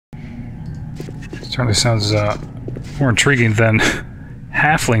Certainly sounds more intriguing than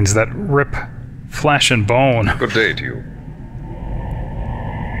halflings that rip flesh and bone. Good day to you.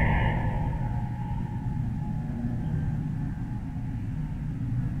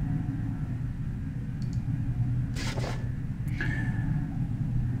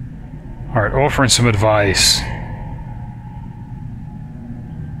 Alright, offering some advice.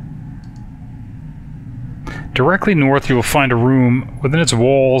 Directly north you will find a room. Within its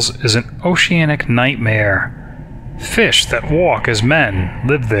walls is an oceanic nightmare. Fish that walk as men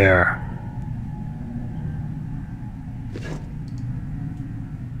live there.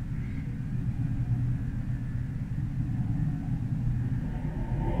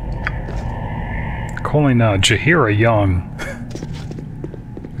 Calling Jaheira young.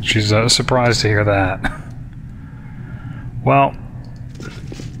 She's surprised to hear that. Well...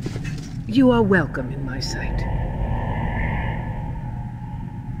 You are welcome in my sight.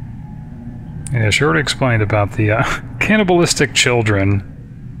 Yeah, she already explained about the cannibalistic children.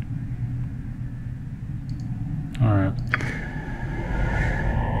 Alright.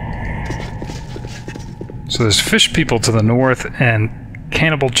 So there's fish people to the north and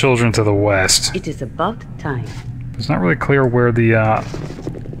cannibal children to the west. It is about time. It's not really clear where the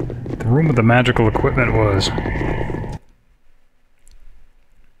room with the magical equipment was.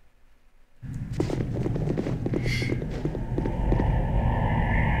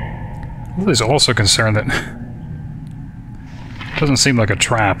 Lily's also concerned that... Doesn't seem like a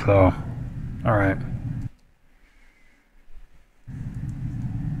trap, though. Alright.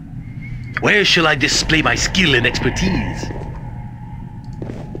 Where shall I display my skill and expertise?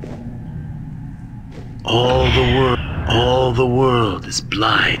 All the world is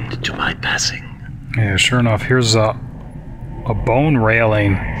blind to my passing. Yeah, sure enough, here's a bone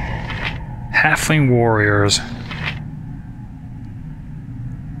railing. Halfling warriors.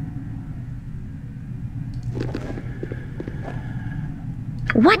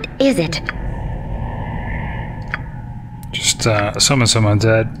 What is it? Just summon some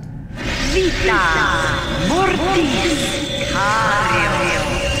undead. Vita Mortis Cario.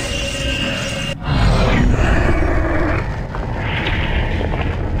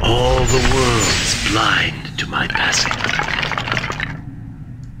 All the world is blind to my passing.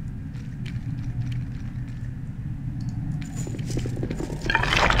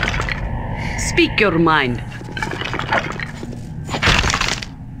 Speak your mind.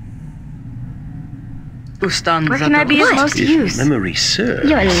 Where can I be of most use? Memory serves.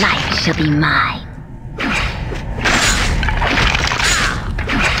 Your life shall be mine.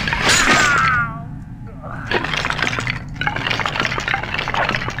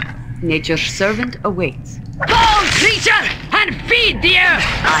 Nature's servant awaits. Bold creature, and feed the earth!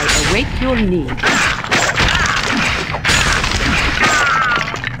 I await your need.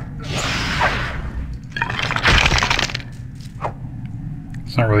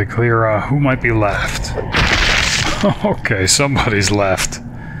 It's not really clear who might be left. Okay, somebody's left.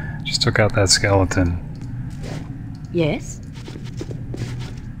 Just took out that skeleton. Yes?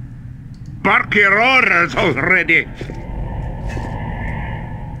 Bark your orders already!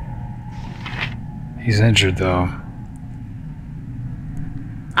 He's injured, though.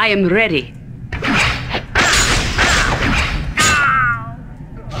 I am ready.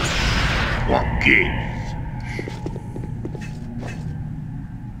 What gives?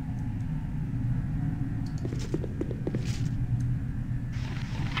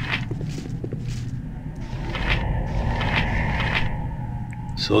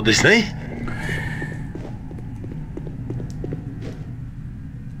 So this way?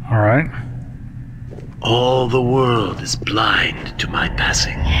 Alright. All the world is blind to my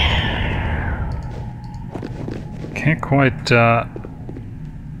passing. Can't quite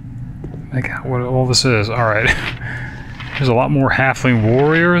make out what all this is. Alright. There's a lot more halfling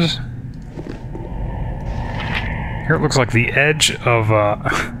warriors. Here it looks like the edge of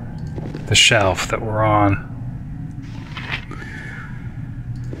the shelf that we're on.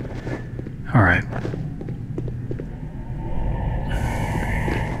 Alright.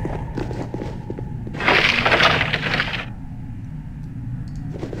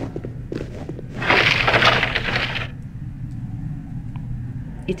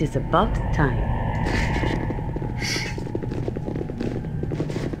 It is about time.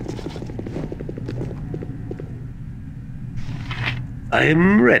 I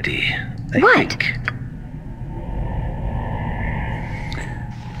am ready. I think.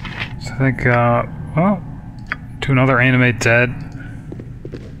 So I think, well, to another animate dead.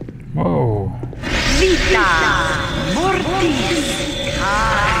 Whoa. Vita Mortis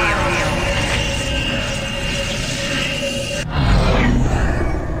Cario.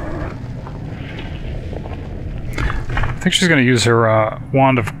 think she's going to use her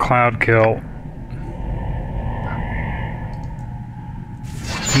Wand of Cloud Kill.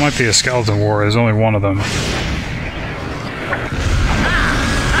 It might be a skeleton warrior. There's only one of them.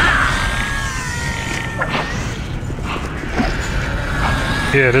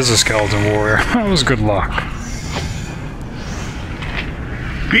 Yeah, it is a skeleton warrior. That was good luck.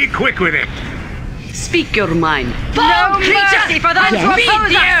 Be quick with it. Speak your mind. No mercy for those who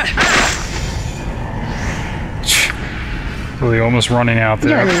oppose us! Really almost running out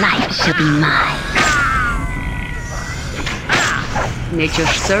there. Your life shall be mine. Nature's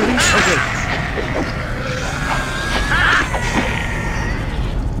servant awaits.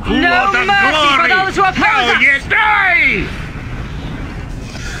 No Blood and mercy for glory. those who oppose Now us! you die!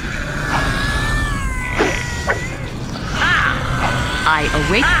 I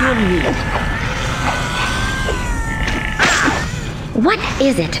await your need. What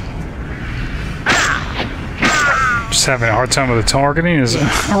is it? Just having a hard time with the targeting is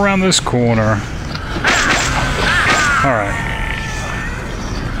around this corner. Alright.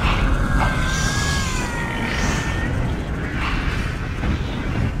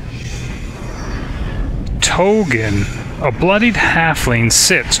 Togan, a bloodied halfling,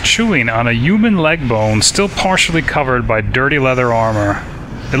 sits chewing on a human leg bone still partially covered by dirty leather armor.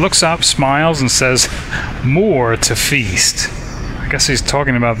 It looks up, smiles, and says, "More to feast." I guess he's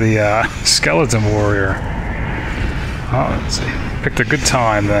talking about the skeleton warrior. Oh, let's see. Picked a good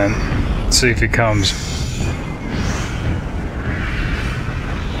time then. Let's see if he comes.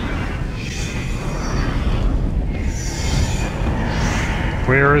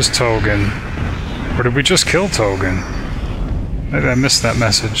 Where is Togan? Or did we just kill Togan? Maybe I missed that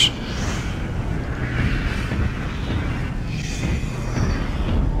message.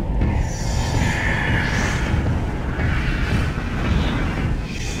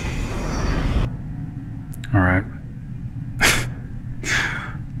 Alright.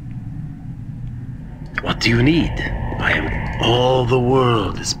 What do you need? I am. All the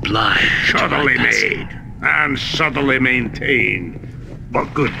world is blind. Subtly made and subtly maintained, but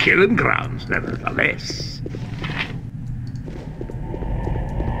good killing grounds nevertheless.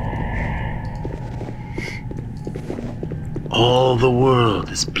 All the world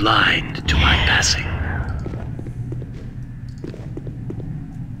is blind to my passing.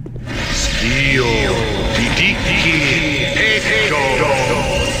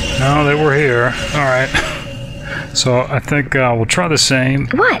 No, they were here. Alright. So I think we'll try the same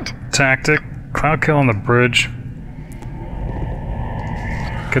What? tactic. Cloud kill on the bridge.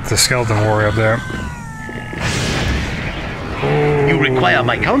 Get the skeleton warrior up there. You require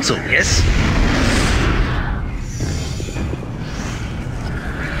my counsel, yes?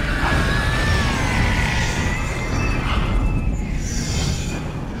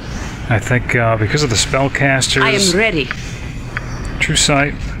 I think because of the spellcasters. I am ready. True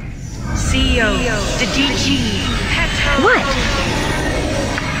sight. CEO, the DG, What?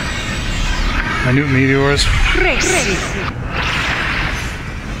 Minute meteors.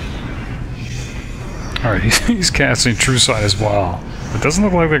 Alright, he's casting True Sight as well. It doesn't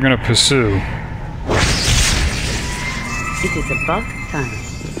look like they're going to pursue. It is about time.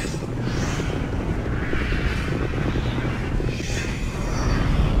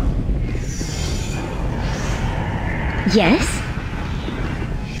 Yes?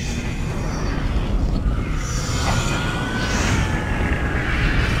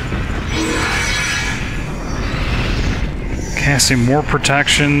 Casting more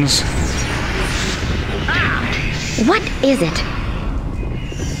protections. What is it?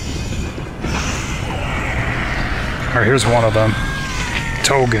 Alright, here's one of them.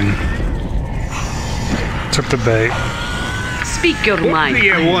 Togan. Took the bait. Speak your mind. Do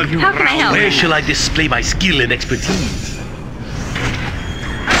you want to How can I help? Where shall I display my skill and expertise?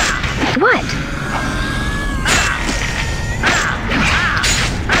 What?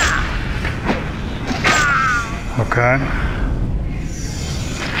 Okay.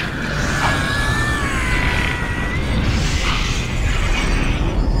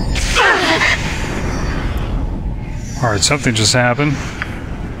 Alright, something just happened.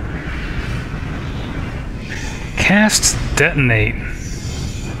 Cast detonate.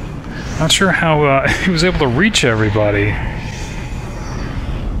 Not sure how he was able to reach everybody.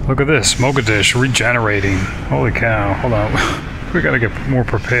 Look at this, Mogadish regenerating. Holy cow, hold on. We gotta get more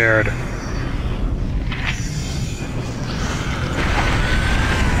prepared.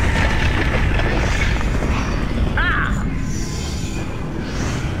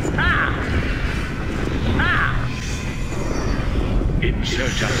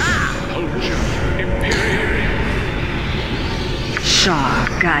 Shaw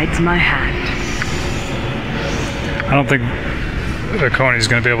guides my hand. I don't think Coney's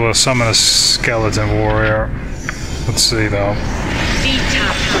going to be able to summon a skeleton warrior. Let's see, though.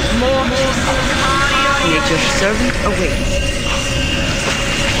 Nature's servant awaits.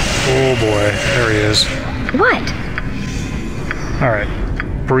 Oh boy, there he is. What? Alright.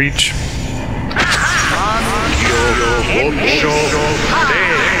 Breach.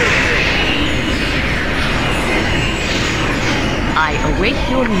 I await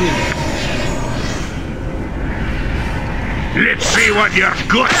your news. Let's see what your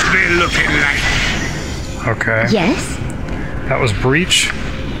guts be looking like. Okay. Yes? That was Breach.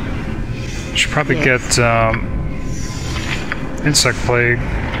 Should probably get Insect Plague.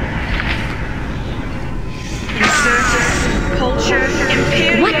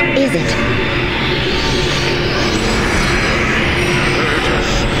 What is it?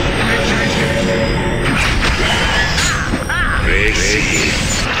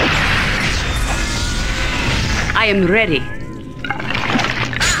 I am ready.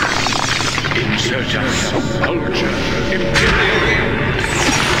 Insurgents, culture, imperial.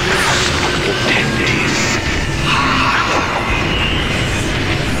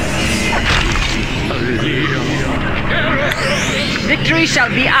 Victory shall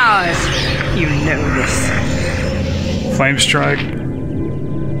be ours. You know this. Flame Strike.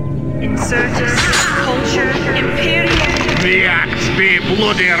 Insurgents, culture, imperial. The axe be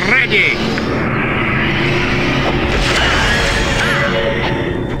bloody ready.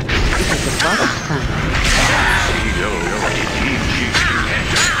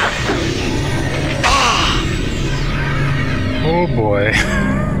 Oh boy.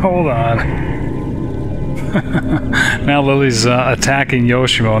 Hold on. Now Lily's attacking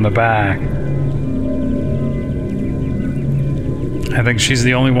Yoshimo in the back. I think she's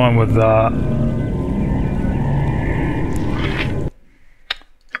the only one with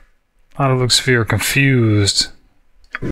Auto Sphere confused.